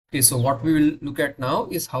Okay, so what we will look at now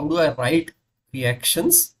is how do I write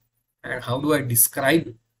reactions and how do I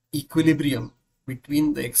describe equilibrium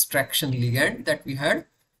between the extraction ligand that we had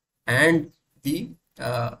and the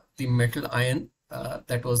metal ion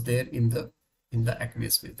that was there in the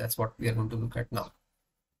aqueous phase. That's what we are going to look at now.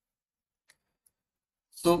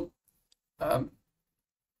 So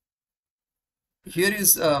here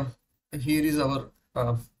is our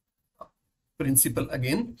principle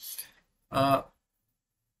again.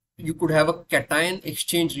 You could have a cation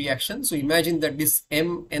exchange reaction. So imagine that this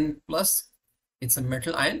Mn plus, it's a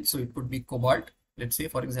metal ion, so it could be cobalt, let's say,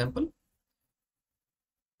 for example,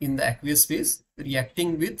 in the aqueous phase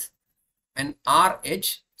reacting with an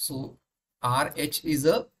RH. So RH is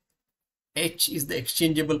H is the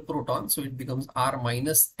exchangeable proton, so it becomes R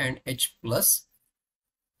minus and H plus.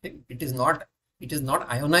 It is not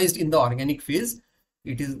ionized in the organic phase.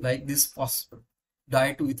 It is like this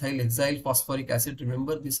di2-ethyl-hexyl phosphoric acid.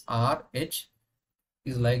 Remember, this RH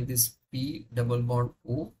is like this P double bond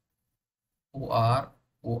O, OR,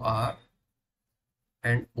 OR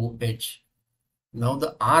and OH. Now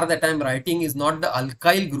the R that I am writing is not the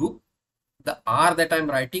alkyl group. The R that I am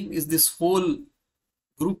writing is this whole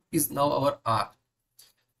group is now our R.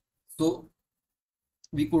 So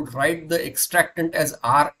we could write the extractant as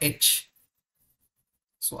RH.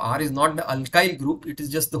 So R is not the alkyl group, it is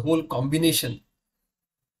just the whole combination.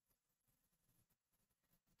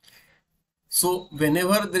 So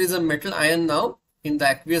whenever there is a metal ion now in the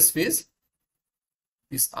aqueous phase,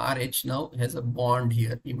 this RH now has a bond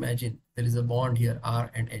here. Imagine there is a bond here,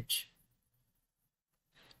 R and H.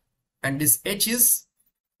 And this H is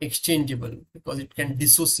exchangeable because it can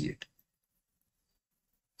dissociate.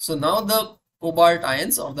 So now the cobalt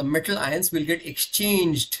ions or the metal ions will get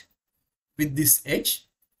exchanged with this H,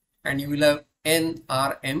 and you will have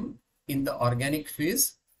NRM in the organic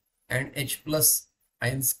phase and H plus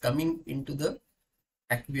ions coming into the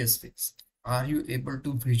aqueous phase. Are you able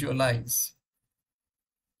to visualize?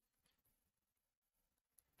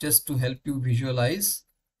 Just to help you visualize,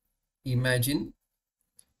 imagine,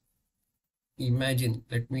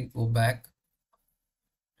 let me go back.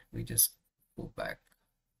 Let me just go back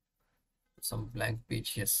to some blank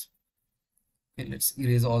page. Yes. Okay, let's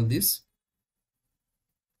erase all this.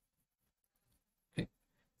 Okay.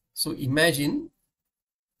 So imagine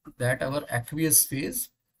that our aqueous phase,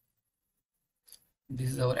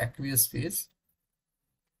 this is our aqueous phase,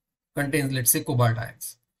 contains, let's say, cobalt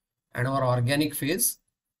ions, and our organic phase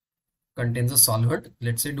contains a solvent,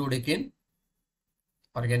 let's say dodecane,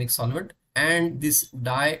 organic solvent, and this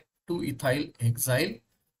di2-ethyl-hexyl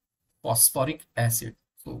phosphoric acid.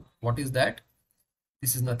 So what is that?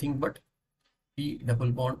 This is nothing but P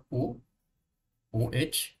double bond O,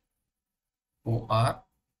 OH, OR,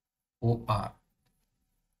 OR.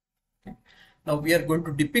 Okay. Now we are going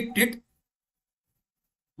to depict it.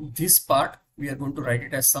 This part we are going to write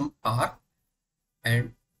it as some R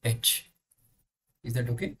and H. Is that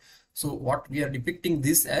okay? So what we are depicting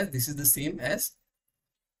this as, this is the same as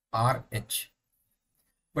RH.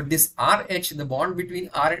 But this RH, the bond between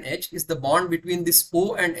R and H, is the bond between this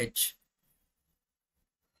O and H.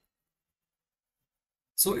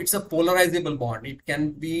 So it's a polarizable bond. It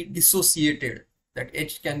can be dissociated. That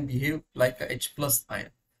H can behave like a H plus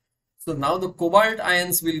ion. So now the cobalt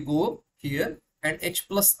ions will go here and H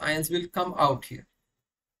plus ions will come out here.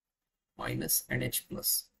 Minus and H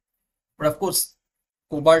plus. But of course,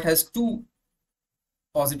 cobalt has two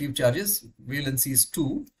positive charges. Valency is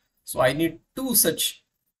 2. So I need two such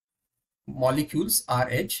molecules,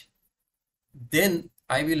 RH. Then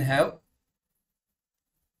I will have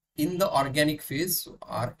in the organic phase, so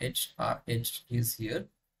RH is here.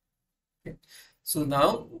 Okay. So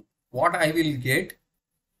now what I will get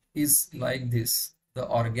is like this. The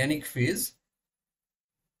organic phase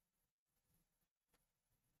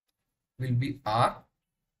will be R,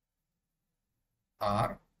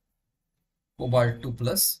 cobalt 2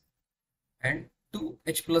 plus, and 2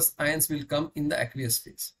 H plus ions will come in the aqueous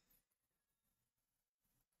phase.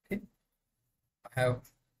 Okay. I have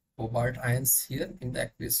cobalt ions here in the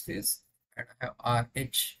aqueous phase and I have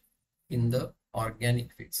RH in the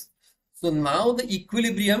organic phase. So now the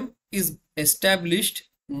equilibrium is established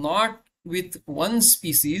not with one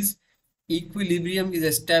species. Equilibrium is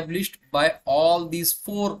established by all these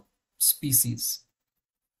 4 species.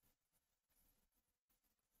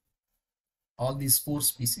 All these 4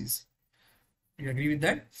 species. Do you agree with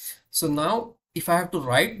that? So now if I have to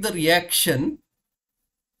write the reaction,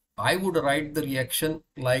 I would write the reaction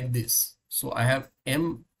like this. So I have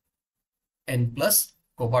Mn plus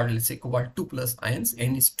cobalt, let's say cobalt 2 plus ions,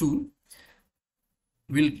 N is 2,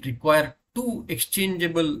 will require 2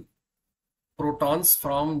 exchangeable protons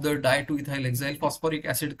from the di to ethyl hexyl phosphoric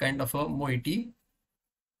acid kind of a moiety.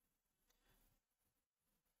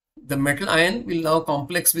 The metal ion will now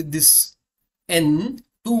complex with this N,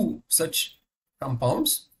 two such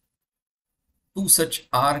compounds, two such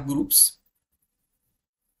R groups.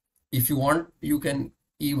 If you want, you can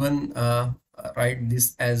even write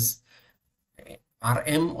this as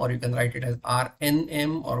Rm, or you can write it as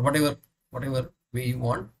Rnm, or whatever way you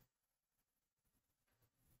want.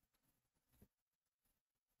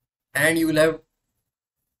 And you will have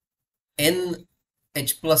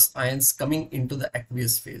NH plus ions coming into the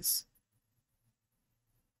aqueous phase.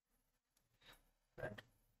 Right.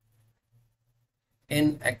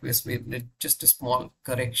 In aqueous phase, just a small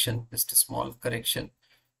correction,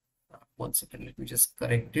 One second, let me just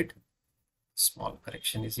correct it. Small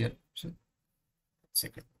correction is here. So, 1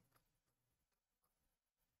 second.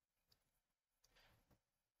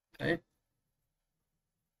 Right.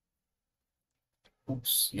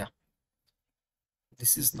 Oops, yeah.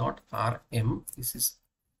 This is not Rm, this is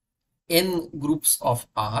N groups of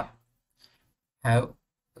R have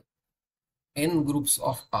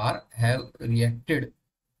reacted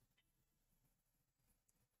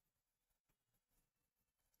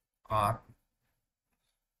R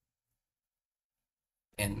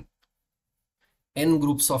N. N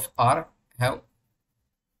groups of R have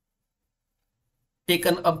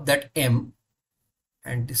taken up that M,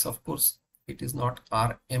 and this, of course, it is not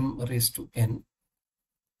Rm raised to N.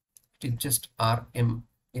 It is just Rm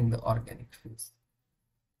in the organic phase.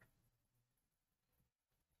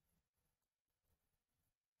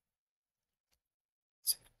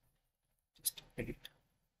 Just edit.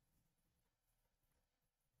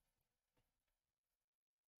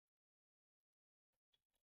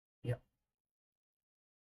 Yeah.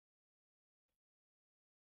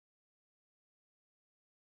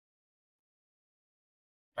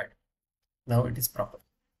 Right. Now it is proper.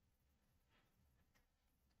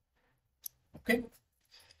 Okay.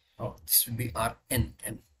 Oh, this should be Rn.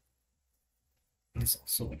 This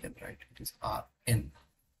also we can write it is Rn.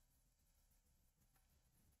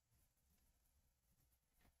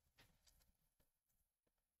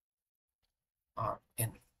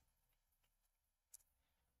 Rn.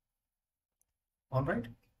 All right.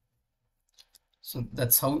 So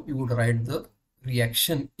that's how you would write the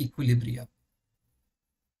reaction equilibria.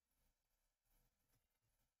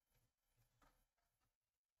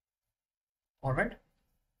 All right.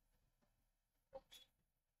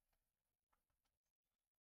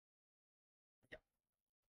 Yeah.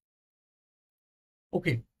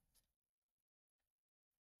 Okay.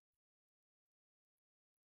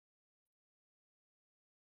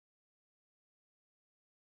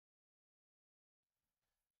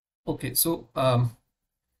 Okay, so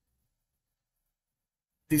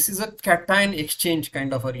this is a cation exchange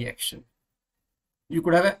kind of a reaction. You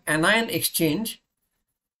could have an anion exchange.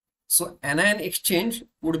 So anion exchange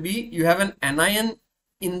would be, you have an anion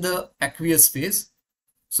in the aqueous phase.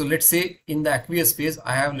 So let's say in the aqueous phase,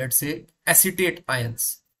 I have, let's say, acetate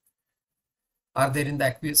ions are there in the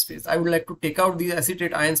aqueous phase. I would like to take out these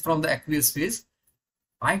acetate ions from the aqueous phase.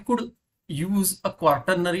 I could use a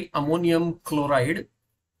quaternary ammonium chloride.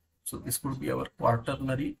 So this could be our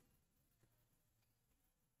quaternary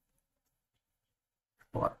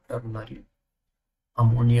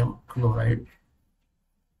ammonium chloride.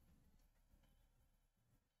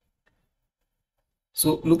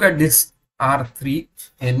 So look at this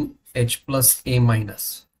R3NH plus A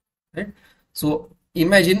minus, right? So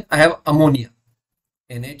imagine I have ammonia,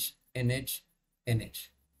 NH,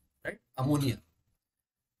 right? Ammonia.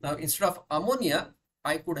 Now instead of ammonia,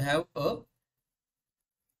 I could have a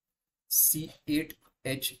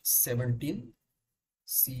C8H17,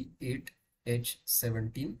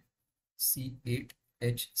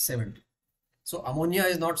 C8H17. So ammonia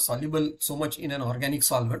is not soluble so much in an organic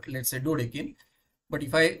solvent, let's say dodecane. But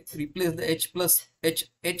if I replace the H plus H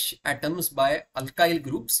atoms by alkyl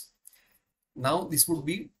groups, now this would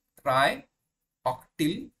be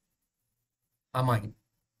trioctyl amine.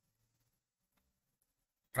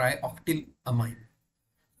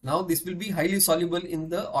 Now this will be highly soluble in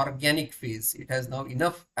the organic phase. It has now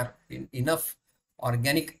enough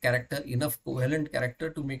organic character, enough covalent character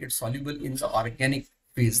to make it soluble in the organic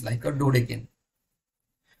phase, like a dodecane.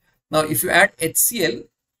 Now if you add HCl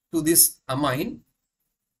to this amine,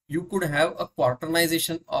 you could have a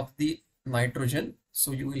quaternization of the nitrogen.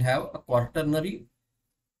 So you will have a quaternary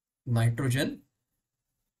nitrogen.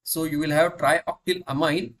 So you will have trioctyl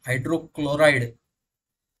amine hydrochloride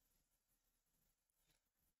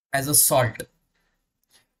as a salt.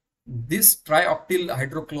 This trioctyl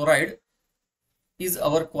hydrochloride is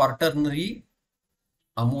our quaternary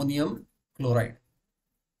ammonium chloride.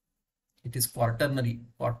 It is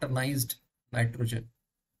quaternized nitrogen.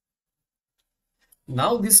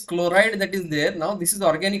 Now this chloride that is there, now this is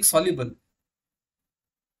organic soluble.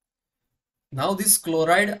 Now this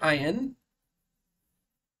chloride ion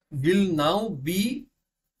will now be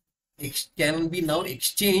can be now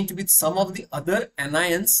exchanged with some of the other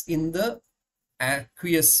anions in the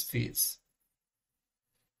aqueous phase,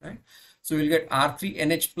 right? So we'll get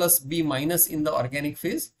R3NH plus B minus in the organic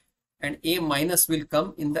phase, and A minus will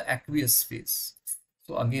come in the aqueous phase.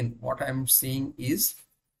 So again, what I'm saying is,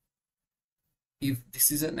 if this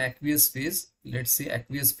is an aqueous phase, let's say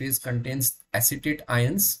aqueous phase contains acetate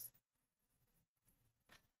ions,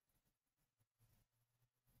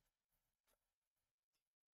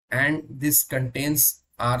 and this contains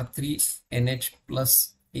R3NH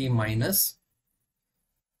plus A minus,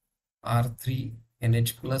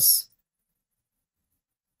 R3NH plus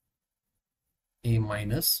A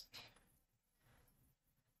minus.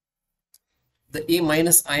 The A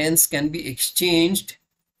minus ions can be exchanged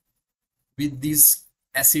with these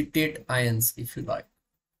acetate ions, if you like.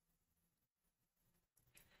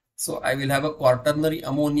 So I will have a quaternary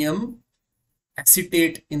ammonium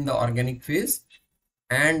acetate in the organic phase,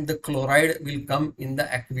 and the chloride will come in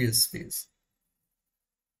the aqueous phase.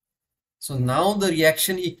 So now the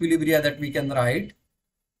reaction equilibria that we can write,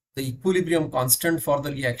 the equilibrium constant for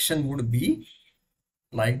the reaction would be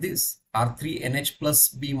like this: R3NH plus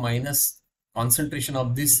B minus, concentration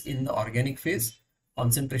of this in the organic phase,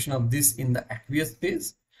 concentration of this in the aqueous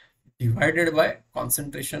phase, divided by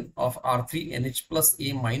concentration of R3NH plus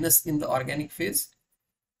A minus in the organic phase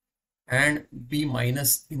and B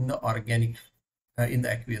minus in the organic in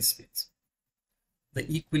the aqueous phase. The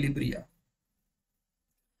equilibria.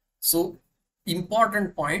 So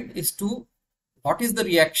important point is to what is the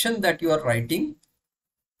reaction that you are writing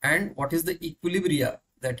and what is the equilibria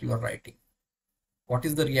that you are writing. What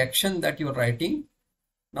is the reaction that you are writing?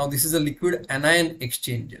 Now this is a liquid anion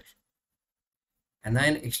exchanger.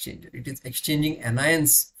 Anion exchanger. It is exchanging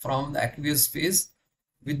anions from the aqueous phase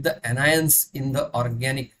with the anions in the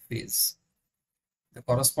organic phase. The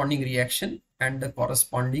corresponding reaction and the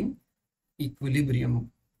corresponding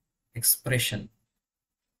equilibrium expression.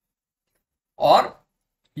 Or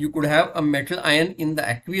you could have a metal ion in the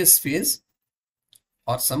aqueous phase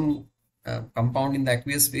or some compound in the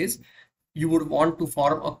aqueous phase. You would want to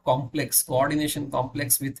form a complex, coordination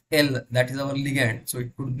complex with L, that is our ligand. So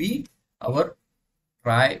it could be our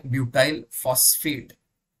tributyl phosphate.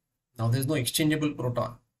 Now there is no exchangeable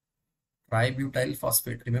proton. Tributyl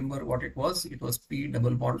phosphate. Remember what it was? It was P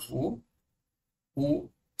double bond O,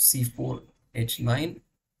 OC4H9,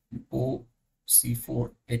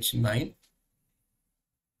 OC4H9,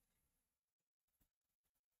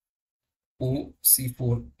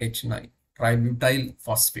 OC4H9, tributyl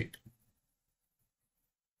phosphate.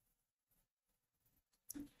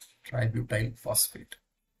 Tributyl phosphate.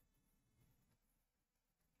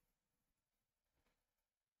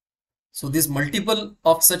 So this multiple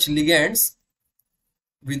of such ligands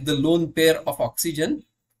with the lone pair of oxygen,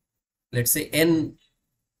 let's say N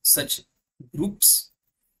such groups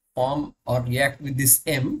form or react with this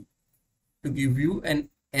M to give you an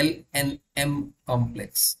LNM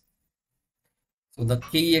complex. So the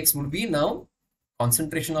KEX would be now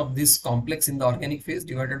concentration of this complex in the organic phase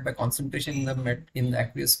divided by concentration in the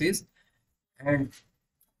aqueous phase, and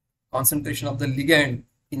concentration of the ligand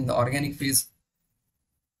in the organic phase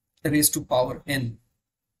raised to power N.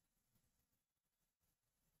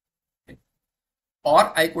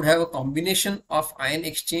 Or I could have a combination of ion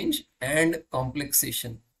exchange and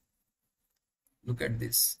complexation. Look at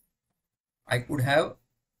this. I could have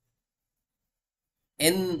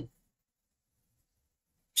N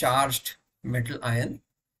charged metal ion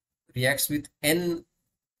reacts with N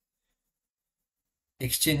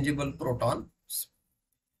exchangeable protons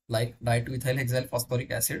like di2-ethyl hexyl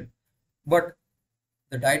phosphoric acid, but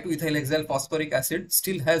the di2-ethyl hexyl phosphoric acid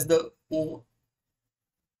still has the O,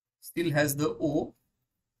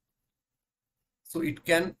 so it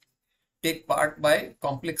can take part by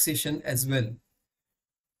complexation as well.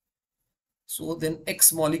 So then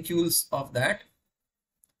X molecules of that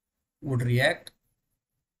would react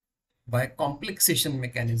by complexation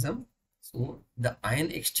mechanism. So the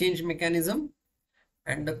ion exchange mechanism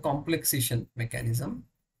and the complexation mechanism,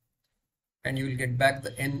 and you will get back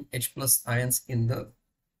the NH plus ions in the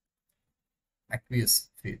aqueous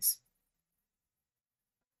phase.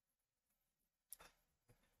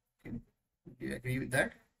 Okay. Do you agree with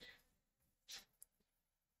that?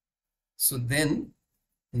 So then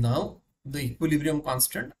now the equilibrium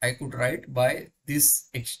constant I could write by this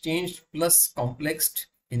exchanged plus complexed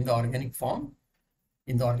in the organic form,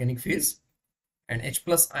 in the organic phase, and H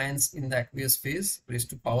plus ions in the aqueous phase raised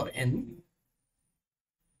to power n,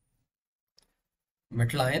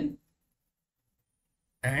 metal ion,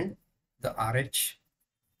 and the RH,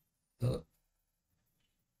 the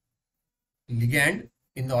ligand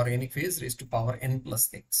in the organic phase raised to power n plus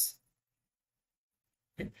x.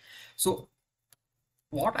 Okay. So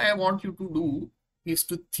what I want you to do is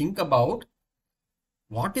to think about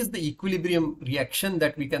what is the equilibrium reaction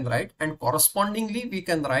that we can write, and correspondingly we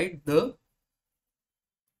can write the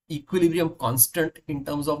equilibrium constant in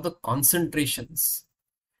terms of the concentrations.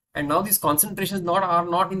 And now these concentrations are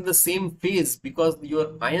not in the same phase because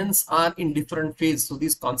your ions are in different phases. So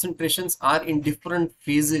these concentrations are in different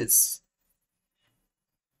phases.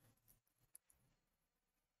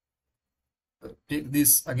 Take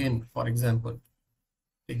this again for example.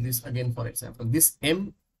 This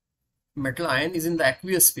M metal ion is in the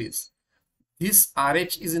aqueous phase. This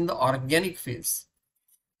RH is in the organic phase.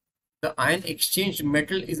 The ion exchanged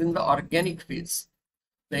metal is in the organic phase.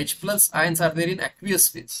 The H plus ions are there in aqueous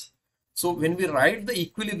phase. So when we write the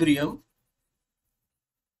equilibrium,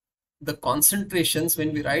 the concentrations,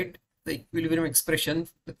 when we write the equilibrium expression,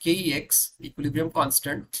 the Kex, equilibrium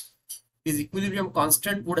constant, this equilibrium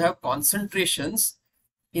constant would have concentrations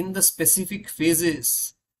in the specific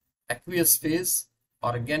phases: aqueous phase,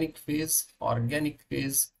 organic phase,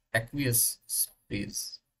 aqueous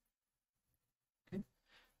phase. Okay.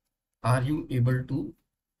 Are you able to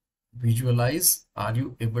visualize? Are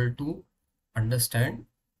you able to understand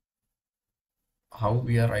how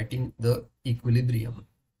we are writing the equilibrium?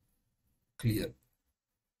 Clear?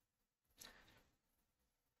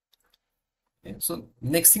 Okay. So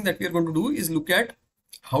next thing that we are going to do is look at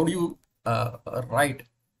how do you write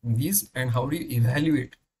these and how do you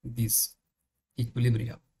evaluate these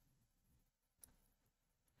equilibria.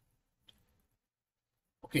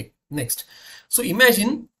 Okay, next. So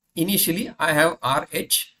imagine initially I have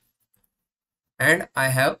RH and I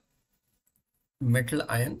have metal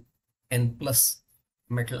ion N plus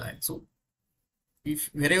metal ion. So if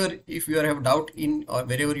you have doubt in, or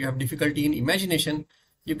wherever you have difficulty in imagination,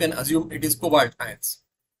 you can assume it is cobalt ions.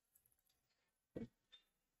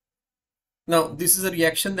 Now this is a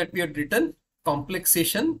reaction that we had written: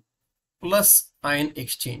 complexation plus ion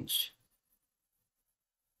exchange.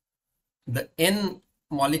 The N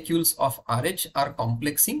molecules of RH are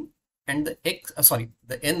complexing and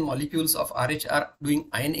the N molecules of RH are doing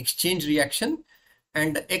ion exchange reaction,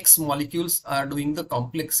 and the X molecules are doing the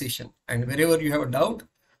complexation. And wherever you have a doubt,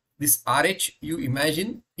 this RH you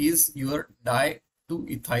imagine is your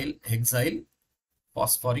di-2-ethyl hexyl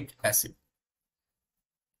phosphoric acid.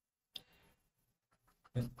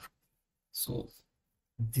 So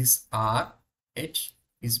this RH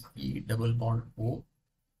is P double bond O,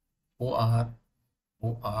 OR,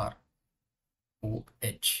 OR,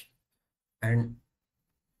 OH, and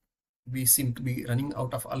we seem to be running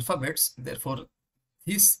out of alphabets. Therefore,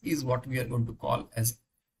 this is what we are going to call as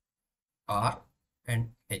R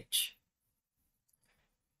and H.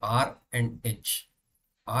 R and H.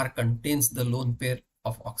 R contains the lone pair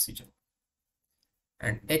of oxygen,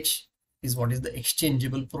 and H is what is the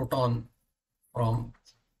exchangeable proton from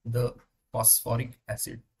the phosphoric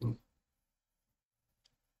acid.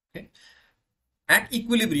 Okay. At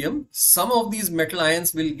equilibrium, some of these metal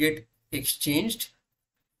ions will get exchanged,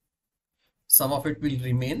 some of it will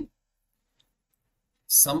remain,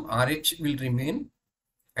 some RH will remain,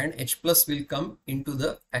 and H plus will come into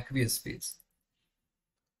the aqueous phase.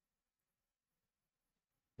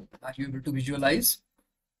 Are you able to visualize?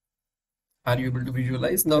 Are you able to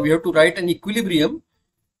visualize? Now we have to write an equilibrium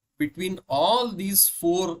between all these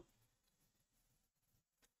four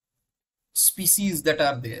species that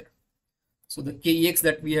are there. So the Kex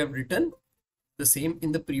that we have written, the same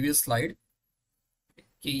in the previous slide.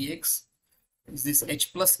 Kex is this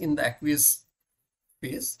H plus in the aqueous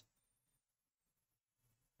phase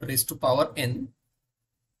raised to power n.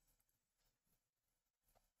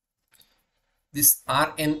 This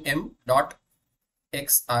RNM dot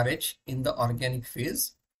XRH in the organic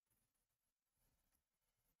phase.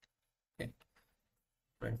 Okay.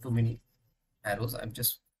 Too many arrows. I'm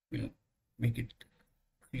just will make it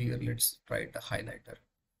clear. Let's try it a highlighter.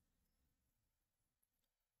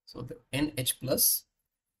 So the NH plus,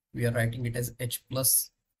 we are writing it as H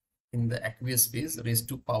plus in the aqueous phase raised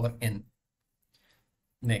to power n.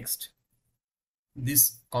 Next,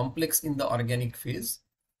 this complex in the organic phase,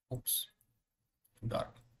 oops,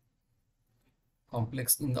 dark,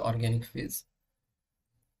 complex in the organic phase,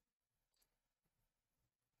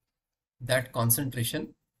 that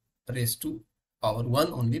concentration raised to power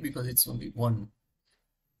 1 only because it's only 1.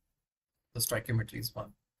 The stoichiometry is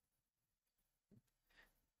 1.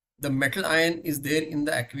 the metal ion is there in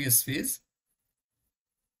the aqueous phase.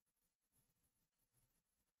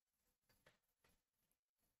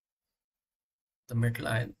 The metal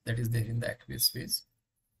ion that is there in the aqueous phase,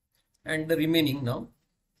 and the remaining now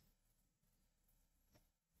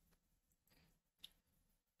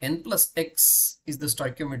n plus x is the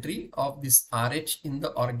stoichiometry of this RH in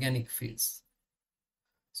the organic phase.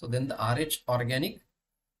 So then the RH organic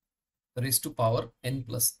raised to power n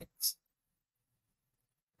plus x.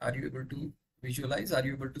 Are you able to visualize? Are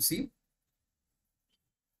you able to see?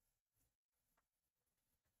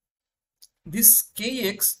 This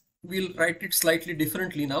Kx, we'll write it slightly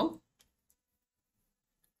differently now.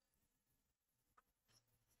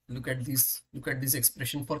 Look at this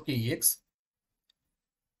expression for Kx.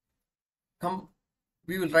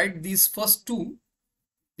 We will write these first two,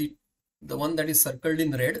 the one that is circled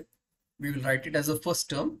in red, we will write it as a first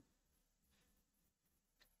term.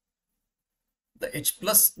 The H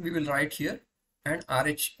plus we will write here, and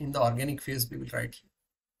RH in the organic phase we will write here.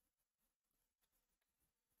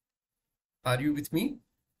 Are you with me?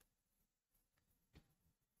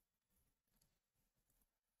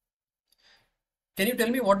 Can you tell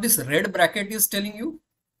me what this red bracket is telling you?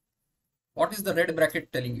 What is the red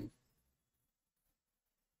bracket telling you?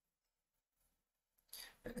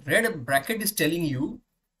 Red bracket is telling you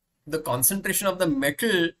the concentration of the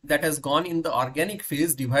metal that has gone in the organic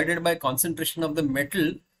phase divided by concentration of the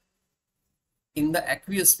metal in the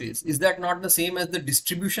aqueous phase. Is that not the same as the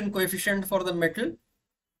distribution coefficient for the metal?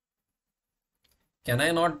 Can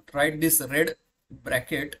I not write this red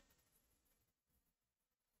bracket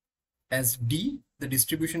as D, the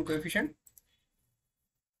distribution coefficient?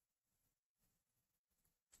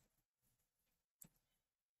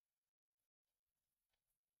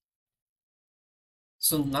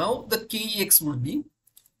 So now the Kex would be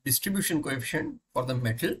distribution coefficient for the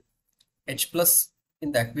metal, H plus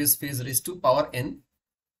in the aqueous phase raised to power n,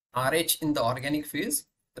 RH in the organic phase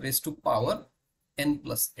raised to power n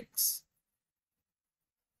plus x.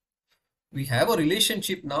 We have a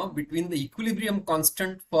relationship now between the equilibrium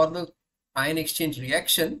constant for the ion exchange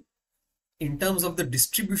reaction in terms of the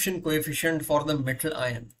distribution coefficient for the metal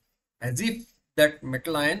ion, as if that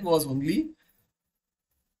metal ion was only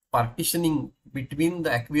partitioning between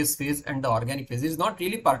the aqueous phase and the organic phase. It is not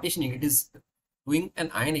really partitioning, it is doing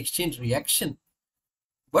an ion exchange reaction.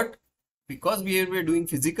 But because we were doing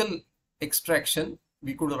physical extraction,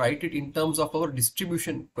 we could write it in terms of our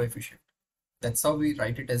distribution coefficient. That's how we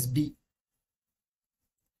write it as D.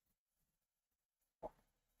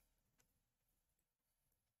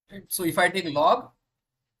 So if I take log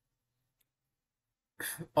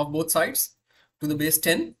of both sides to the base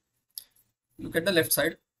 10, look at the left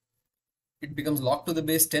side, it becomes log to the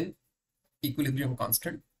base 10 equilibrium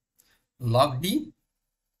constant. Log D,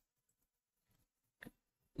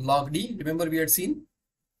 remember we had seen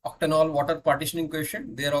octanol water partitioning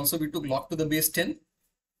coefficient, there also we took log to the base 10.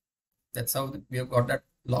 That's how we have got that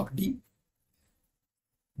log D.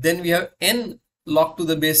 Then we have n log to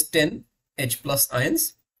the base 10 H plus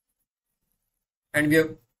ions, and we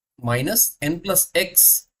have minus n plus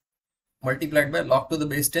x multiplied by log to the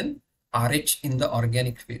base 10 RH in the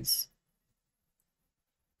organic phase.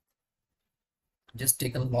 Just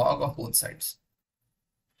take a log of both sides.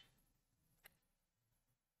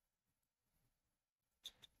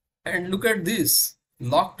 And look at this,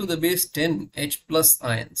 log to the base 10 H plus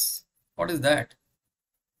ions. What is that?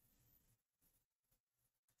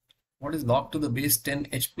 What is log to the base 10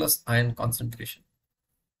 H plus ion concentration?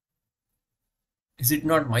 Is it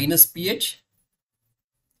not minus pH?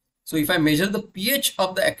 So if I measure the pH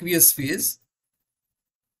of the aqueous phase,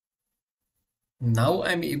 now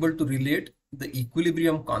I am able to relate the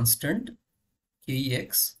equilibrium constant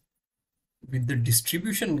Kex with the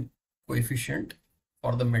distribution coefficient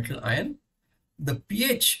for the metal ion, the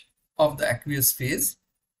pH of the aqueous phase,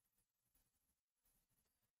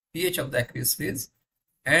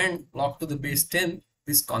 and log to the base 10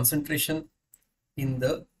 this concentration in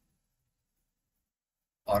the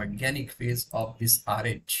organic phase of this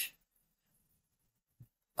RH.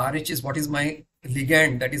 RH is what is my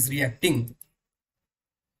ligand that is reacting.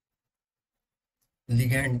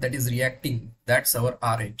 That's our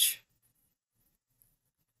RH.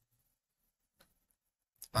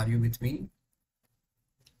 Are you with me?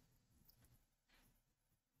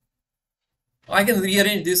 I can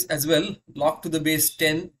rearrange this as well. Log to the base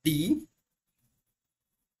 10 D.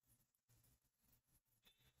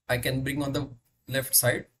 I can bring on the left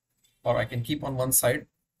side, or I can keep on one side.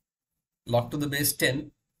 Log to the base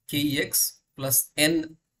 10 Kex plus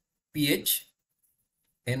n pH,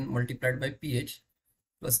 n multiplied by pH,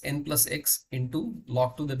 plus n plus x into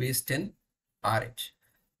log to the base 10 RH.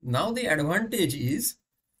 Now the advantage is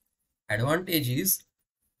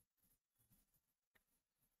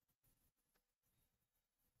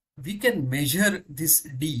we can measure this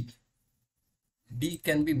D. D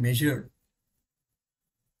can be measured.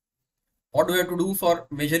 What do I have to do for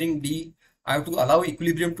measuring D? I have to allow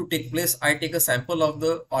equilibrium to take place. I take a sample of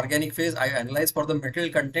the organic phase. I analyze for the metal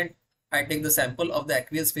content. I take the sample of the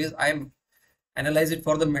aqueous phase. I analyze it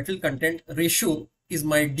for the metal content. Ratio is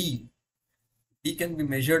my D. D can be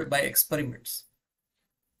measured by experiments.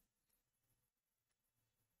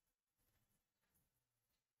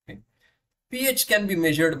 Okay. pH can be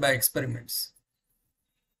measured by experiments.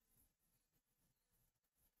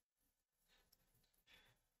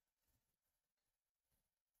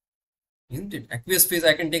 Isn't it? Aqueous phase,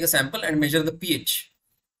 I can take a sample and measure the pH.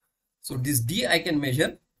 So this D I can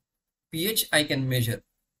measure, pH I can measure.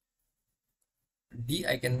 D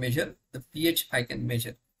I can measure, the pH I can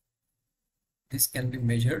measure. This can be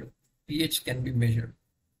measured, pH can be measured.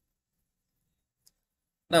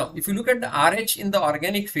 Now, if you look at the RH in the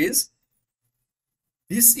organic phase,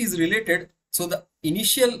 this is related. So the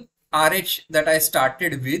initial RH that I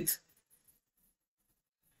started with,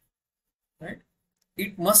 right,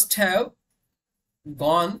 it must have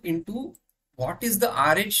gone into what is the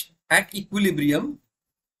RH at equilibrium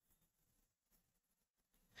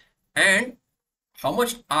and how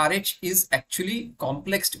much RH is actually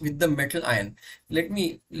complexed with the metal ion. Let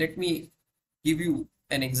me give you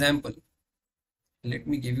an example.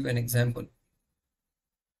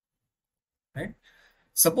 Right?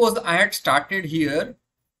 Suppose I had started here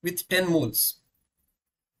with 10 moles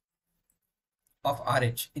of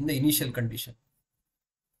RH in the initial condition.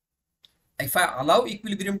 If I allow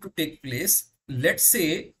equilibrium to take place, let's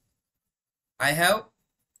say I have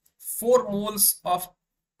 4 moles of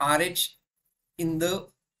RH in the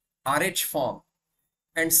RH form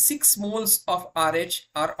and 6 moles of RH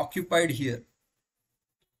are occupied here,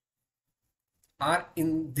 are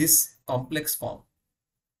in this complex form,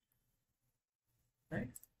 right?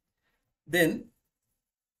 Then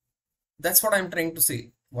that's what I'm trying to say.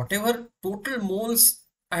 Whatever total moles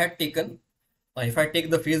I had taken, if I take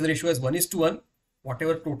the phase ratio as 1:1,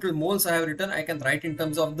 whatever total moles I have written, I can write in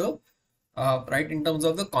terms of the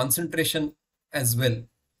concentration as well.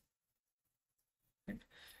 Right?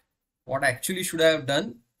 What actually should I have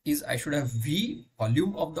done is I should have V,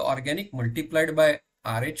 volume of the organic, multiplied by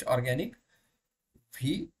RH organic,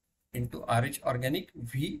 V into RH organic,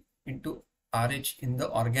 V into RH in the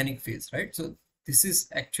organic phase, right? So this is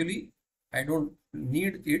actually, I don't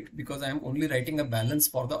need it because I am only writing a balance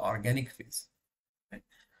for the organic phase. Right?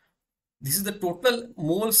 This is the total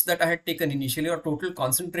moles that I had taken initially, or total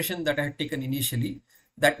concentration that I had taken initially.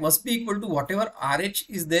 That must be equal to whatever RH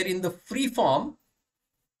is there in the free form,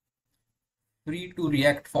 free to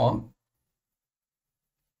react form,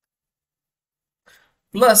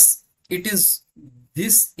 plus it is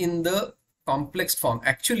this in the complex form.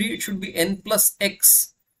 Actually, it should be N plus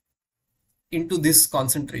X into this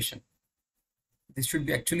concentration. This should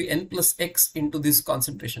be actually N plus X into this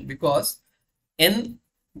concentration, because N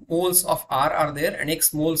moles of R are there and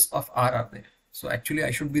X moles of R are there. So actually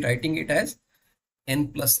I should be writing it as N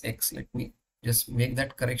plus X. Let me just make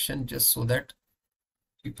that correction just so that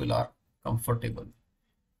people are comfortable.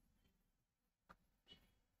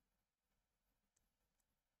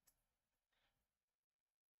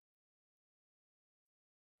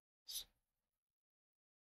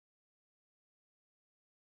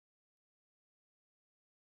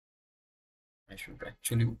 I should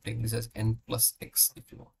actually take this as N plus X if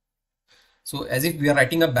you want. So as if we are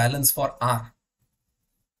writing a balance for R.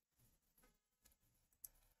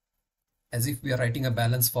 As if we are writing a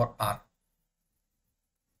balance for R.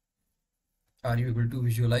 Are you able to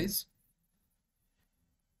visualize?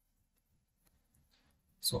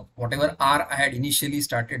 So whatever R I had initially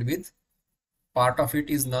started with, part of it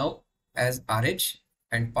is now as RH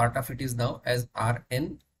and part of it is now as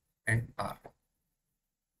Rn and R.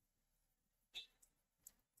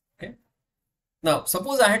 Okay. Now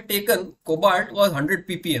suppose I had taken cobalt was 100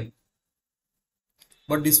 ppm,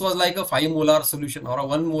 but this was like a 5 molar solution or a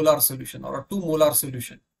 1 molar solution or a 2 molar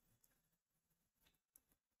solution.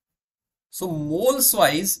 So moles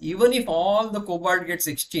wise, even if all the cobalt gets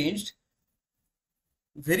exchanged,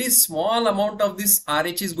 very small amount of this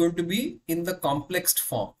RH is going to be in the complexed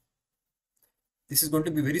form. This is going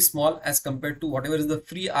to be very small as compared to whatever is the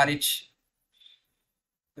free RH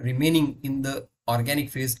remaining in the organic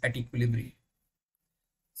phase at equilibrium.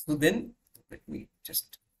 So then let me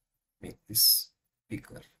just make this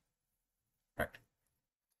bigger, right?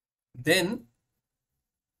 Then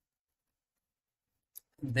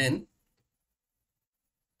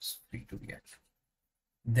free to react.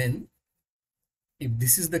 then if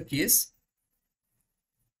this is the case,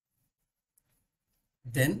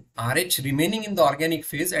 then RH remaining in the organic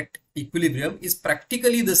phase at equilibrium is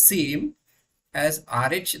practically the same as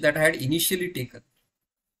RH that I had initially taken.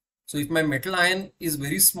 So if my metal ion is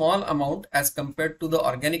very small amount as compared to the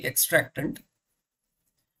organic extractant,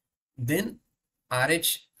 then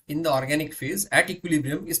RH in the organic phase at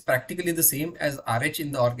equilibrium is practically the same as RH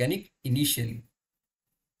in the organic initially.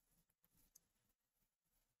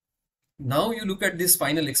 Now you look at this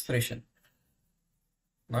final expression.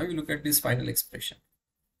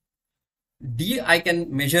 D I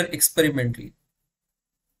can measure experimentally.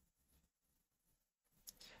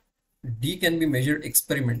 D can be measured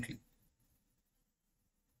experimentally.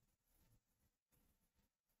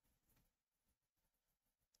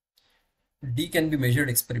 D can be measured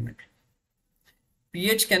experimentally.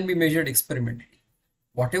 pH can be measured experimentally.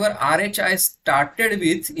 Whatever RH I started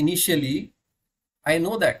with initially, I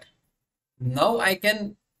know that. Now I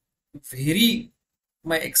can vary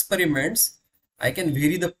my experiments. I can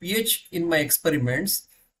vary the pH in my experiments.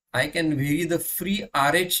 I can vary the free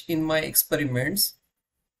RH in my experiments.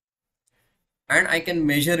 And I can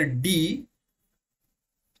measure D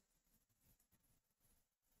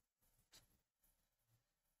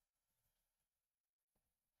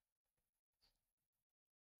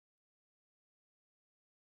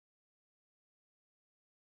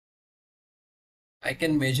I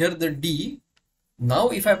can measure the D. Now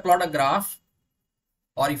if I plot a graph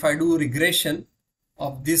or if I do regression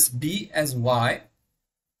of this D as Y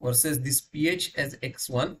versus this pH as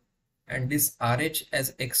X1 and this RH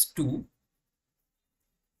as X2,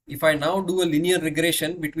 if I now do a linear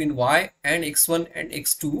regression between Y and X1 and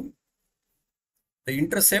X2, the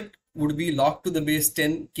intercept would be log to the base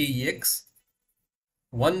 10 KEX.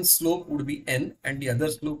 One slope would be N and the other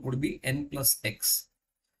slope would be N plus X.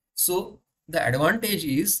 So the advantage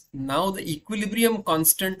is now the equilibrium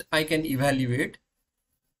constant I can evaluate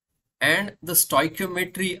and the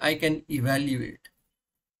stoichiometry I can evaluate.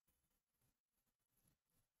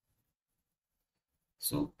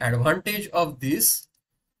 So advantage of this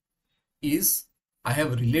is I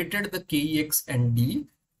have related the KEX and D.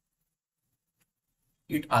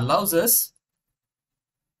 It allows us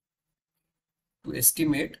to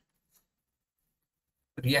estimate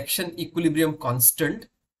reaction equilibrium constant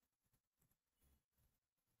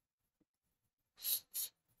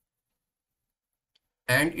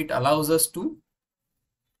and it allows us to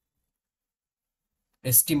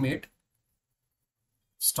estimate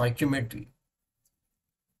stoichiometry.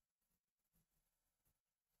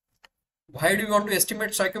 Why do we want to estimate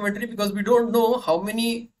stoichiometry? Because we don't know how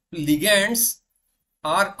many ligands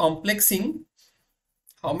are complexing,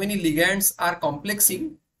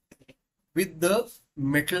 with the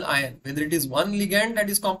metal ion, whether it is one ligand that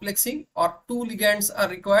is complexing or two ligands are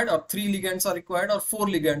required or three ligands are required or four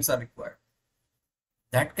ligands are required.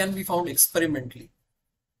 That can be found experimentally.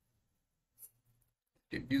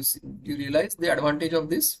 Do you realize the advantage of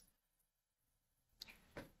this?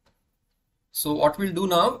 So what we'll do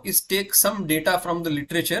now is take some data from the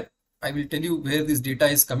literature. I will tell you where this data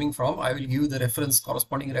is coming from. I will give you the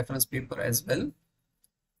corresponding reference paper as well.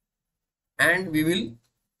 And we will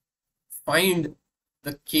find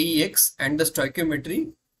the KEX and the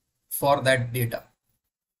stoichiometry for that data.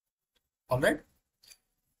 All right.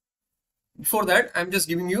 Before that, I'm just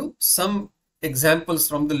giving you some examples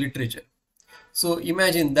from the literature. So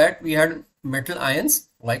imagine that we had metal ions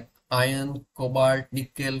like iron, cobalt,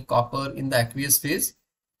 nickel, copper in the aqueous phase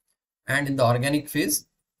and in the organic phase.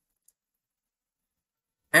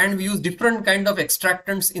 And we use different kind of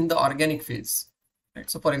extractants in the organic phase. Right?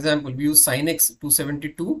 So for example, we use Sinex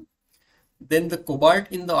 272, then the cobalt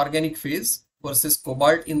in the organic phase versus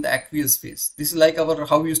cobalt in the aqueous phase. This is like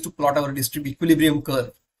how we used to plot our equilibrium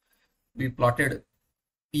curve. We plotted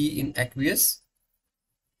P in aqueous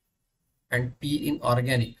and P in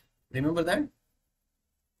organic. Remember that?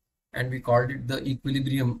 And we called it the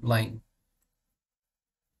equilibrium line.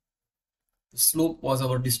 The slope was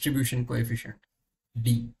our distribution coefficient,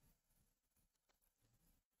 D.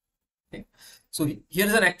 Okay. So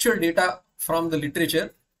here's an actual data from the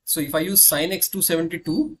literature. So if I use Sinex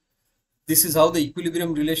 272, this is how the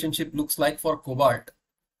equilibrium relationship looks like for cobalt.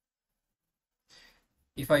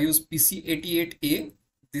 If I use PC88A,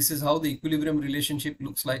 this is how the equilibrium relationship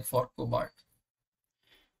looks like for cobalt.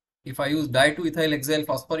 If I use di2-ethyl-hexyl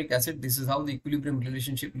phosphoric acid, this is how the equilibrium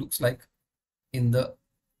relationship looks like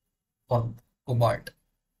for cobalt.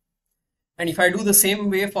 And if I do the same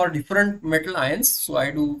way for different metal ions, so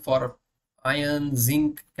I do for iron,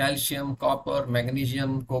 zinc, calcium, copper,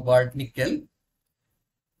 magnesium, cobalt, nickel,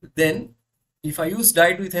 then if I use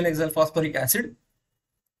di2-ethyl-hexyl phosphoric acid,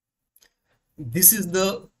 this is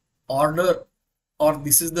the order, or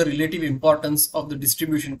this is the relative importance of the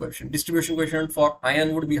distribution coefficient. Distribution coefficient for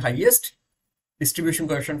iron would be highest, distribution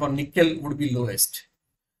coefficient for nickel would be lowest.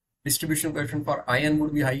 Distribution coefficient for iron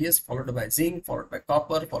would be highest, followed by zinc, followed by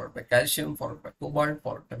copper, followed by calcium, followed by cobalt,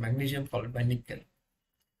 followed by magnesium, followed by nickel.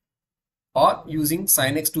 Or using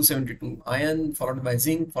sin x 272, iron followed by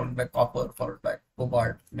zinc, followed by copper, followed by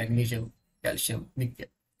cobalt, magnesium, calcium, nickel.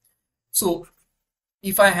 So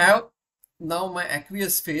if I have now my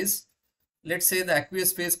aqueous phase, let's say the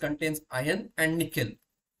aqueous phase contains iron and nickel,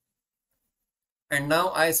 and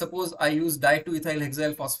now I suppose I use di2-ethyl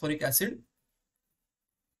hexyl phosphoric acid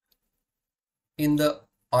in the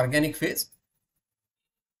organic phase.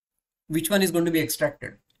 Which one is going to be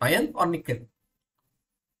extracted, iron or nickel?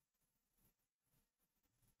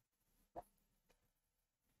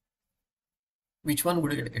 Which one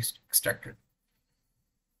would get extracted?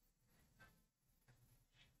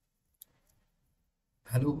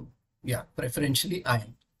 Hello, yeah, preferentially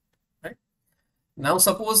iron, right? Now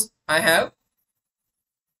suppose I have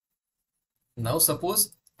in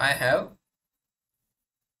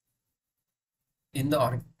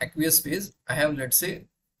the aqueous phase, I have, let's say,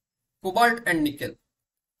 cobalt and nickel.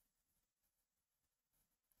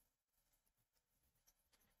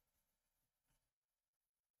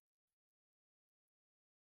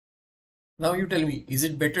 Now you tell me, is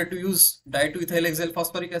it better to use di2-ethyl hexyl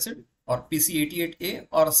phosphoric acid or PC88A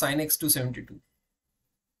or sin x 272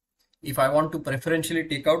 if I want to preferentially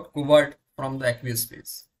take out cobalt from the aqueous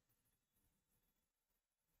phase?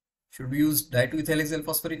 Should we use di2-ethyl hexyl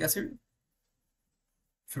phosphoric acid?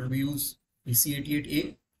 Should we use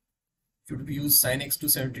PC88A? Should we use sin x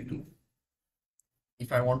 272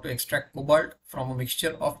 if I want to extract cobalt from a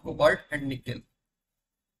mixture of cobalt and nickel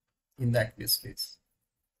in the aqueous phase?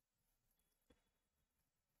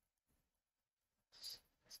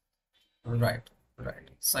 Right,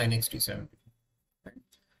 sin x 272, right?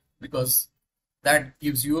 Because that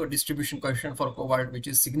gives you a distribution coefficient for cobalt which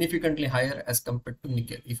is significantly higher as compared to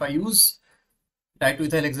nickel. If I use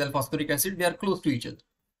di2-ethyl hexyl phosphoric acid, they are close to each other.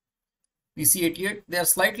 PC88, they are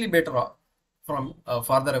slightly better off from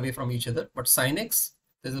farther away from each other, but sin x,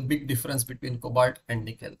 there's a big difference between cobalt and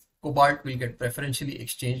nickel. Cobalt will get preferentially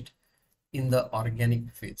exchanged in the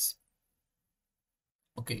organic phase.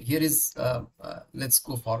 Okay, here is let's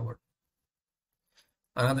go forward.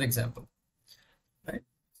 Another example, right?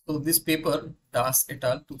 So this paper, Das et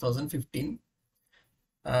al. 2015,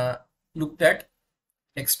 looked at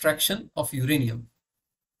extraction of uranium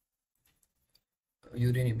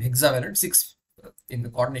hexavalent 6 in the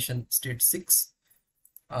coordination state 6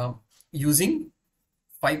 using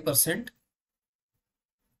 5%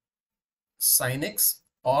 sin x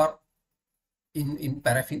or in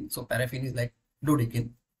paraffin. So paraffin is like dodecan,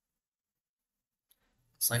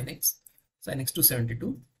 sin x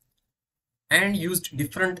 272, and used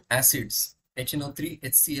different acids HNO3,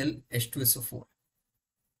 HCl, H2SO4.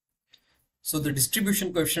 So the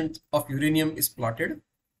distribution coefficient of uranium is plotted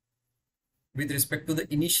with respect to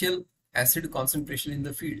the initial acid concentration in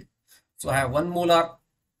the feed. So I have 1 molar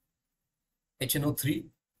HNO3,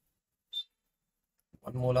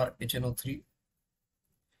 1 molar HNO3,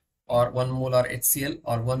 or 1 molar HCl,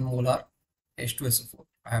 or 1 molar H2SO4.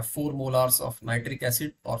 I have 4 molars of nitric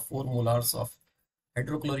acid, or 4 molars of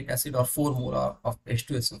hydrochloric acid, or 4 molar of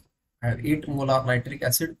H2SO4. I have 8 molar nitric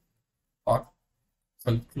acid, or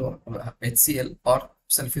HCl, or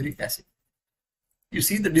sulfuric acid. You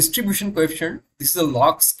see the distribution coefficient, this is a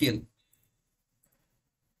log scale.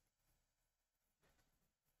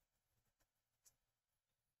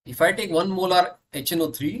 If I take 1 molar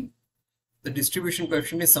HNO3, the distribution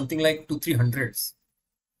coefficient is something like 2/300.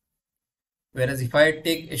 Whereas if I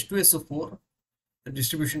take H2SO4, the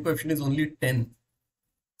distribution coefficient is only 10.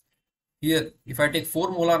 Here, if I take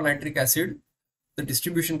 4 molar nitric acid, the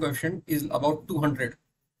distribution coefficient is about 200.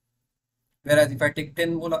 Whereas if I take 4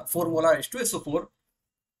 molar H2SO4,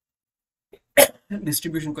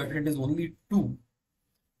 distribution coefficient is only 2.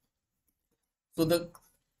 So the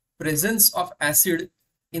presence of acid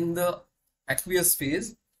in the aqueous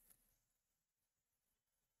phase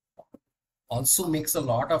also makes a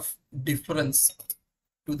lot of difference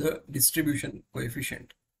to the distribution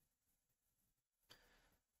coefficient.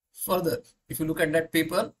 Further, if you look at that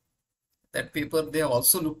paper they have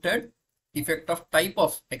also looked at effect of type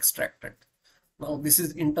of extractant. Now this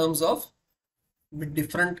is in terms of with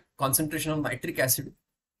different concentration of nitric acid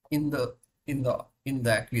in the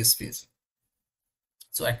aqueous phase.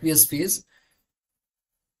 So aqueous phase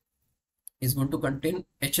is going to contain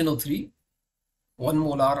HNO3, 1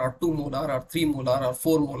 molar or 2 molar or 3 molar or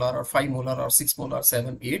 4 molar or 5 molar or 6 molar,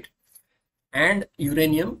 7, 8, and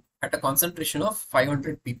uranium at a concentration of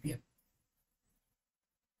 500 ppm.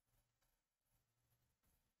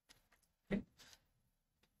 Okay.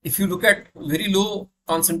 If you look at very low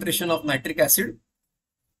concentration of nitric acid,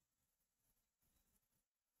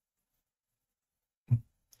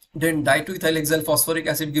 then di2-ethyl phosphoric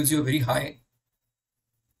acid gives you a very high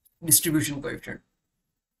distribution coefficient,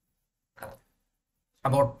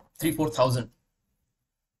 about 3-4,000,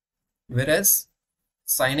 whereas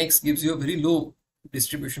Sinex gives you a very low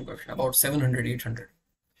distribution coefficient, about 700-800.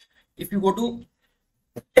 If you go to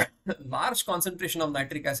large concentration of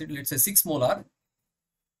nitric acid, let's say 6 molar,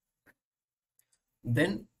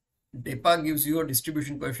 then DEPA gives you a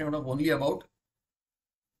distribution coefficient of only about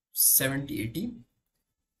 70-80.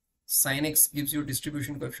 Sinex gives you a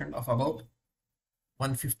distribution coefficient of about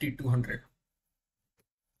 150-200.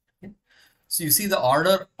 Okay. So you see the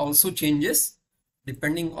order also changes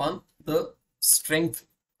depending on the strength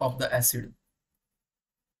of the acid.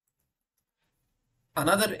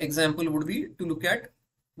 Another example would be to look at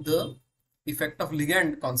the effect of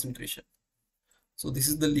ligand concentration. So this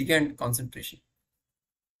is the ligand concentration.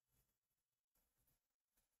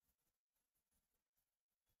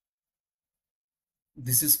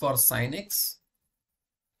 This is for Sinex.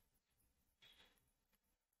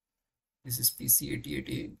 This is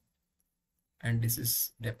PC88A and this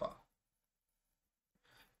is DEPA.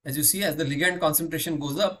 As you see, as the ligand concentration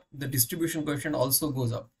goes up, the distribution coefficient also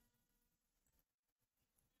goes up.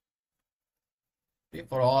 Okay,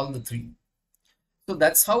 for all the three. So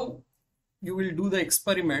that's how you will do the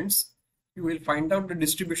experiments. You will find out the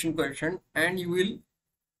distribution coefficient and you will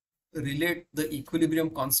relate the equilibrium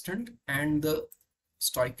constant and the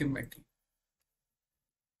stoichiometry.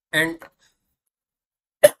 And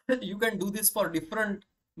you can do this for different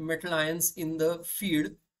metal ions in the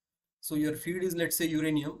feed. So your feed is, let's say,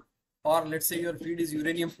 uranium, or let's say your feed is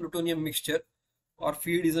uranium plutonium mixture, or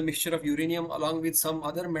feed is a mixture of uranium along with some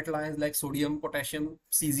other metal ions like sodium, potassium,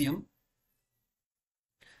 cesium.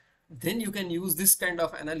 Then you can use this kind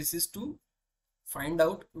of analysis to find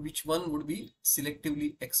out which one would be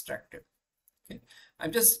selectively extracted. Okay.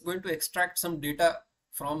 I'm just going to extract some data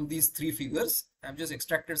from these three figures. I've just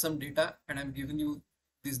extracted some data and I'm giving you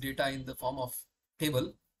this data in the form of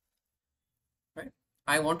table. Right.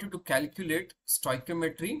 I want you to calculate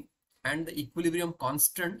stoichiometry and the equilibrium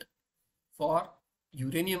constant for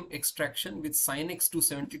uranium extraction with Sinex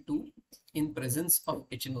 272 in presence of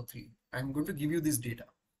HNO3. I'm going to give you this data.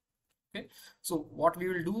 Okay. So what we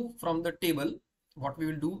will do from the table, what we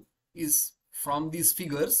will do is from these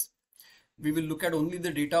figures, we will look at only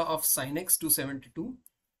the data of Sinex 272.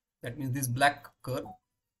 That means this black curve.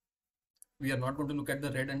 We are not going to look at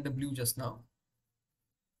the red and the blue just now.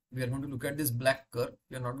 We are going to look at this black curve.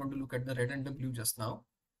 We are not going to look at the red and the blue just now.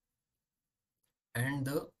 And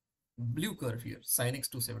the blue curve here, Sinex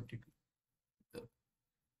 272.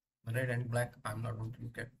 The red and black, I'm not going to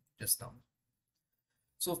look at just now.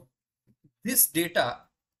 So this data,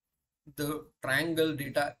 the triangle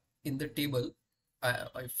data in the table,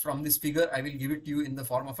 from this figure, I will give it to you in the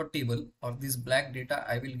form of a table, or this black data,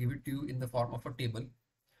 I will give it to you in the form of a table,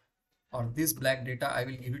 or this black data, I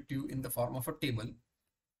will give it to you in the form of a table.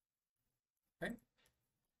 Right?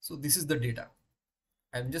 So this is the data.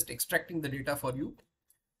 I'm just extracting the data for you.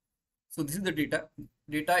 So this is the data.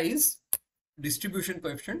 Data is distribution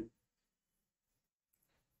coefficient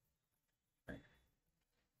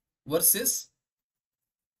versus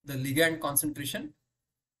the ligand concentration,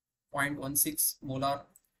 0.16 molar,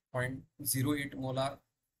 0.08 molar,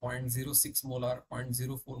 0.06 molar,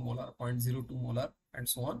 0.04 molar, 0.02 molar, and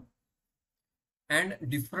so on, and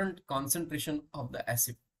different concentration of the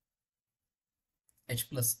acid, H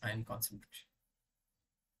plus ion concentration.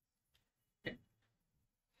 Okay.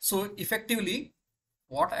 So effectively,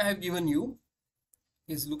 what I have given you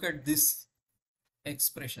is, look at this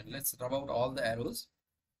expression. Let's rub out all the arrows.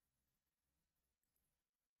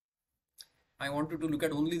 I want you to look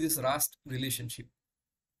at only this Rast relationship.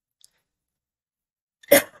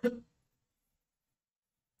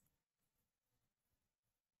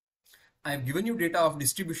 I have given you data of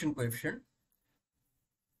distribution coefficient,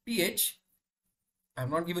 pH. I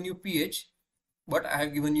have not given you pH, but I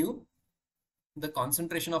have given you the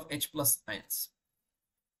concentration of H plus ions,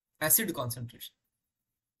 acid concentration.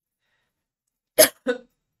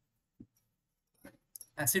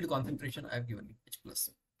 Acid concentration I have given you, H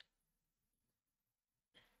plus.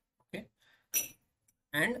 Okay.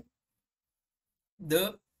 And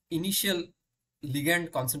the initial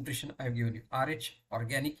ligand concentration I have given you, RH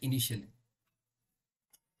organic initially.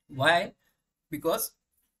 Why? Because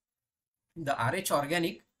the RH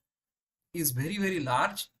organic is very, very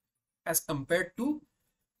large as compared to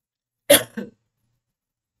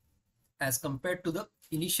as compared to the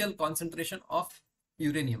initial concentration of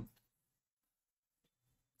uranium.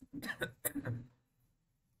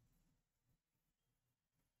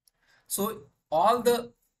 So all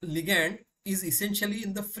the ligand is essentially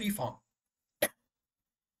in the free form.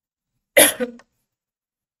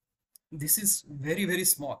 This is very, very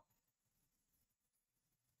small.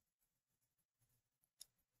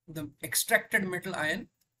 The extracted metal ion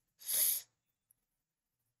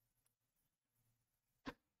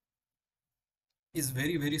is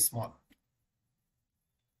very, very small.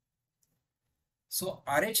 So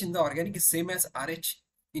RH in the organic is same as RH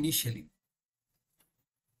initially.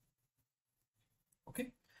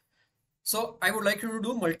 Okay. So I would like you to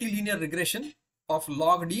do multilinear regression of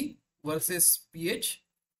log D versus pH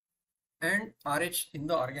and RH in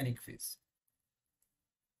the organic phase.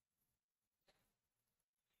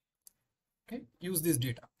 Okay, use this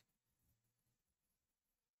data.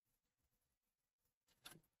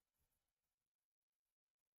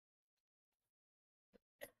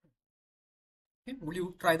 Okay, will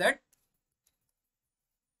you try that?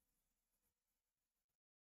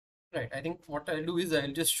 Right. I think what I'll do is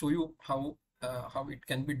I'll just show you how it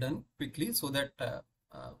can be done quickly, so that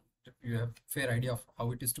you have fair idea of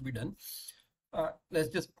how it is to be done. Let's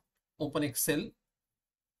just open Excel,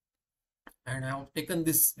 and I have taken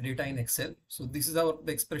this data in Excel. So this is the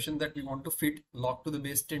expression that we want to fit. Log to the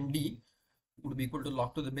base 10 D would be equal to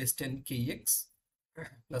log to the base 10 Kex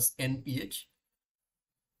plus n pH,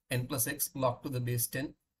 n plus x log to the base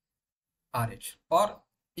 10 RH. Or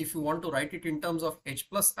if you want to write it in terms of H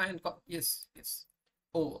plus ion, yes.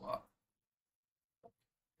 Oh,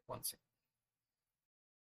 one second.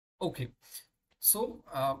 Okay, so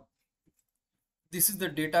this is the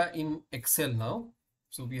data in Excel now.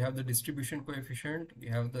 So we have the distribution coefficient, we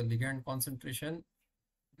have the ligand concentration,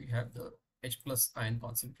 we have the H plus ion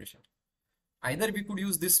concentration. Either we could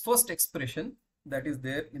use this first expression that is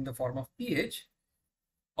there in the form of pH,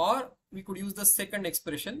 or we could use the second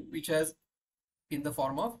expression which has in the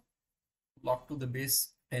form of log to the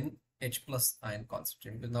base 10 H plus ion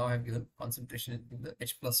concentration, because now I have given concentration in the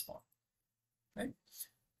H plus form, right?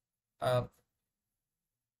 All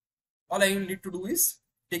I will need to do is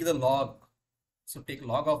take the log. So take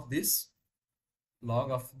log of this, and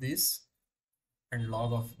log of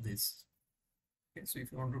this. Okay, so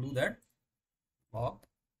if you want to do that, log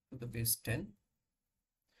to the base 10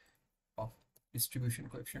 of distribution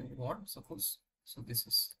coefficient you want, suppose. So this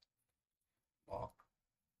is log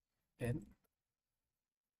 10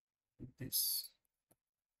 with this.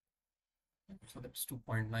 So that's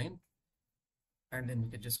 2.9, and then we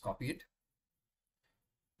can just copy it.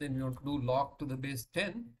 Then we want to do log to the base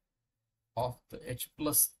 10 of the H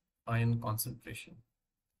plus ion concentration,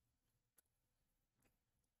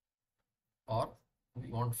 or we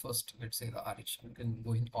want first, let's say, the RH. We can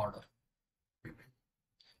go in order.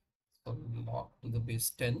 So log to the base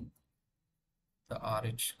 10 the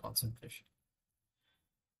RH concentration,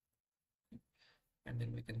 and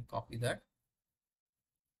then we can copy that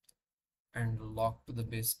and log to the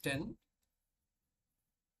base 10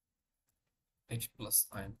 H plus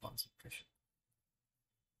ion concentration.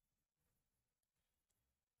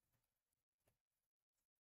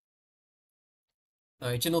 Now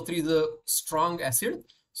HNO3 is a strong acid,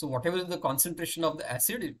 so whatever is the concentration of the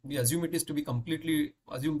acid, we assume it is to be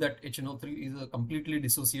assume that HNO3 is a completely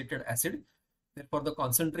dissociated acid. Therefore, the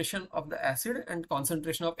concentration of the acid and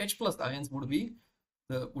concentration of H plus ions would be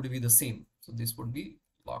the same. So this would be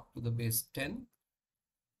log to the base 10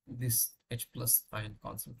 this H plus ion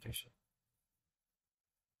concentration.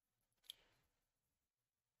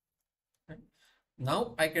 Right.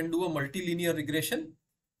 Now I can do a multilinear regression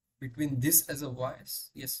between this as a y.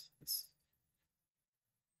 Yes.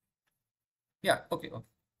 Yeah, okay.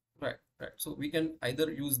 Right. So we can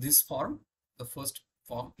either use this form, the first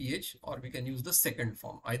form pH, or we can use the second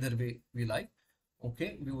form. Either way we like.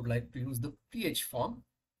 Okay, we would like to use the pH form,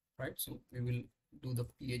 right? So we will do the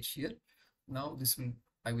pH here. Now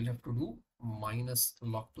I will have to do minus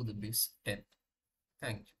log to the base 10.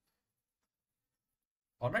 Thank you.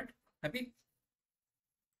 All right, happy?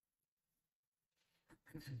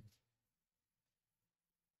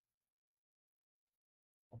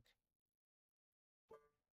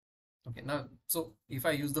 Okay, now, so if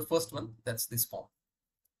I use the first one, that's this form.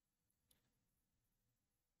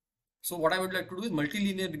 So what I would like to do is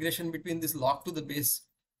multilinear regression between this log to the base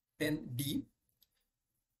 10 D,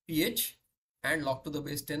 pH, and log to the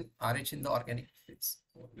base 10 RH in the organic phase.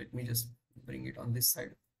 So let me just bring it on this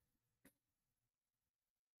side.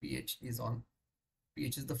 pH is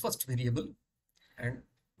the first variable, and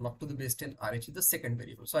log to the base 10 RH is the second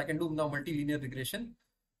variable. So I can do now multilinear regression.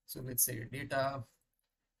 So let's say data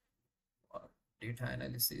data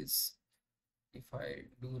analysis. If I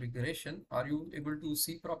do regression, are you able to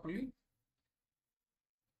see properly?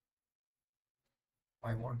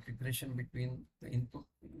 I want regression between the input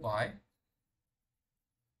y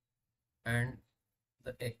and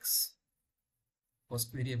the x.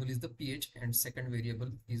 First variable is the pH and second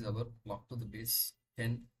variable is our log to the base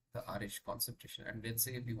 10, the RH concentration. And let's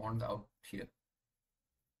say we want the output here.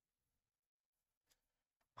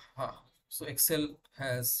 So Excel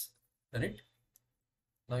has done it.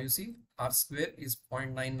 Now you see R square is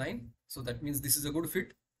 0.99. So that means this is a good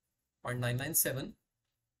fit, 0.997.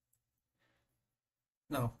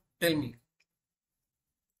 Now tell me,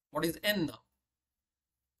 what is n now?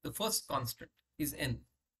 The first constant is n,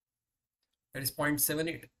 that is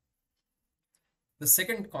 0.78. The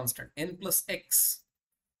second constant, n plus x,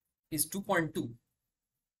 is 2.2.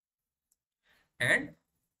 And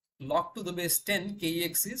log to the base 10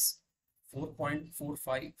 Kex is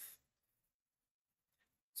 4.45.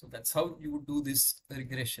 So that's how you would do this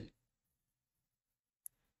regression.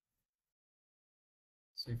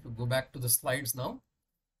 So if you go back to the slides now,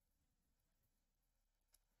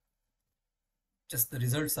 just the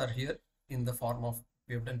results are here in the form of,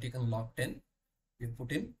 we have taken log 10, we have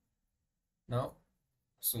put in now.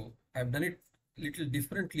 So I've done it little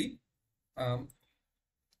differently, but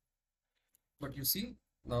you see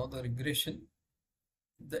now the regression,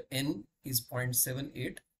 the n is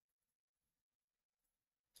 0.78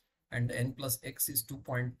 and n plus x is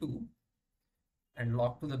 2.2 and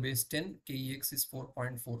log to the base 10 Kex is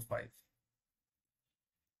 4.45.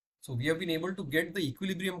 So we have been able to get the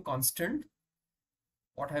equilibrium constant.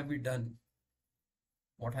 What have we done?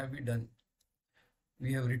 What have we done?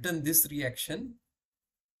 We have written this reaction.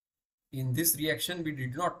 In this reaction, we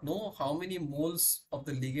did not know how many moles of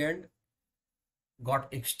the ligand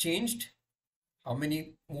got exchanged, how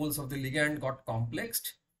many moles of the ligand got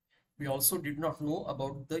complexed. We also did not know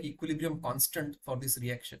about the equilibrium constant for this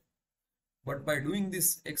reaction. But by doing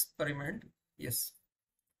this experiment, yes.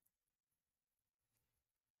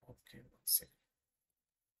 Okay, 1 second.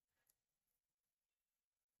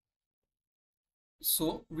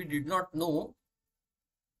 So we did not know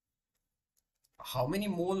how many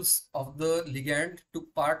moles of the ligand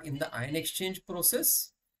took part in the ion exchange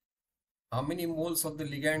process, how many moles of the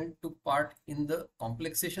ligand took part in the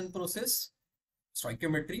complexation process,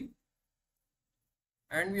 stoichiometry,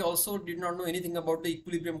 and we also did not know anything about the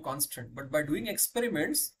equilibrium constant. But by doing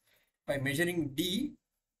experiments, by measuring D,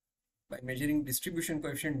 by measuring distribution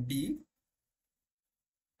coefficient D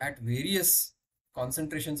at various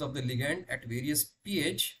concentrations of the ligand at various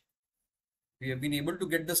pH, we have been able to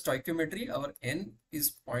get the stoichiometry. Our n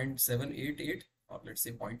is 0.788 or let's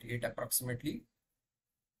say 0.8 approximately.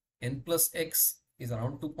 N plus x is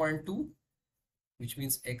around 2.2, which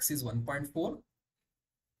means x is 1.4.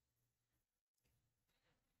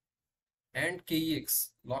 And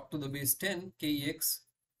Kex, log to the base 10, Kex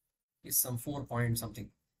is some 4 point something.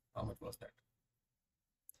 How much was that?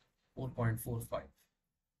 4.45.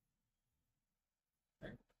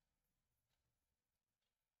 Right.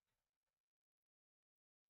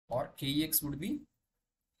 Or Kx would be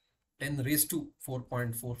 10 raised to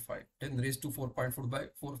 4.45. 10 raised to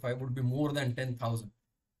 4.45 would be more than 10,000.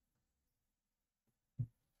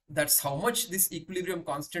 That's how much this equilibrium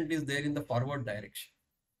constant is there in the forward direction.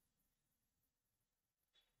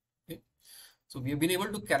 Okay. So we have been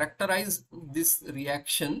able to characterize this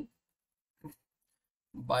reaction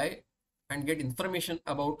by and get information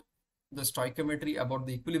about the stoichiometry, about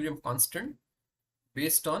the equilibrium constant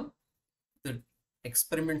based on the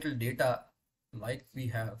experimental data like we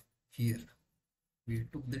have here. We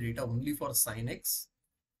took the data only for sin x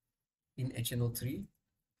in HNO3,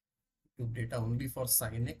 took data only for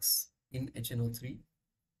sin x in HNO3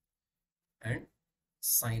 and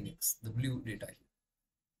sin x, the blue data here.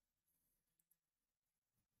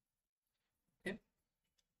 Okay.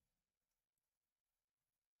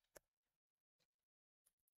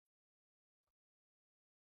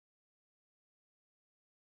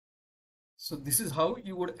 So this is how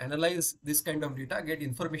you would analyze this kind of data, get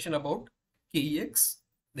information about Kex,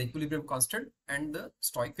 the equilibrium constant, and the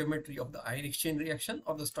stoichiometry of the ion exchange reaction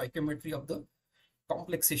or the stoichiometry of the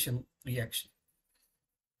complexation reaction.